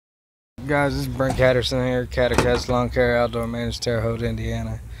Guys, this is Brent Catterson here, Cuts Lawn Care Outdoor Maintenance, Terre Haute,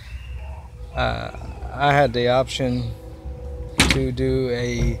 Indiana. I had the option to do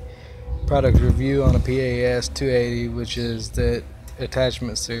a product review on a PAS-280, which is the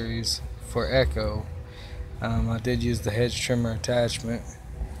attachment series for Echo. I did use the hedge trimmer attachment.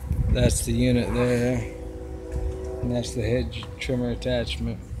 That's the unit there, and that's the hedge trimmer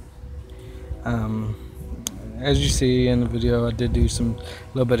attachment. As you see in the video, I did do a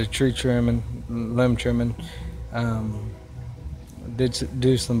little bit of tree trimming, limb trimming. Did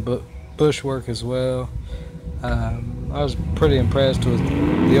do some bush work as well. I was pretty impressed with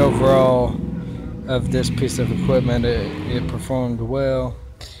the overall of this piece of equipment. It performed well,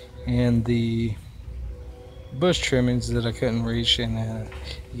 and the bush trimmings that I couldn't reach, and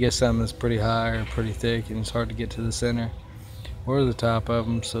you get some that's pretty high or pretty thick, and it's hard to get to the center or the top of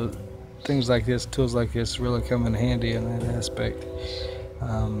them. So things like this, tools like this, really come in handy in that aspect.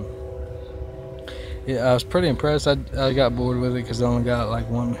 Yeah, I was pretty impressed. I got bored with it because I only got like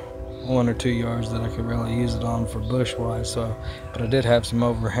one or 2 yards that I could really use it on for bush wise. But I did have some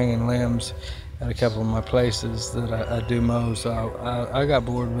overhanging limbs at a couple of my places that I do mow. So I got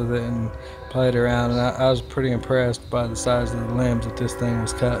bored with it and played around, and I was pretty impressed by the size of the limbs that this thing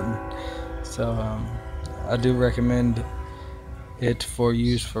was cutting. So I do recommend it for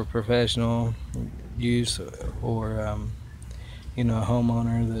use for professional use, or a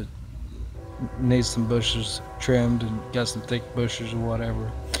homeowner that needs some bushes trimmed and got some thick bushes or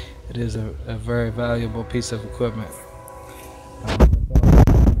whatever. It is a very valuable piece of equipment.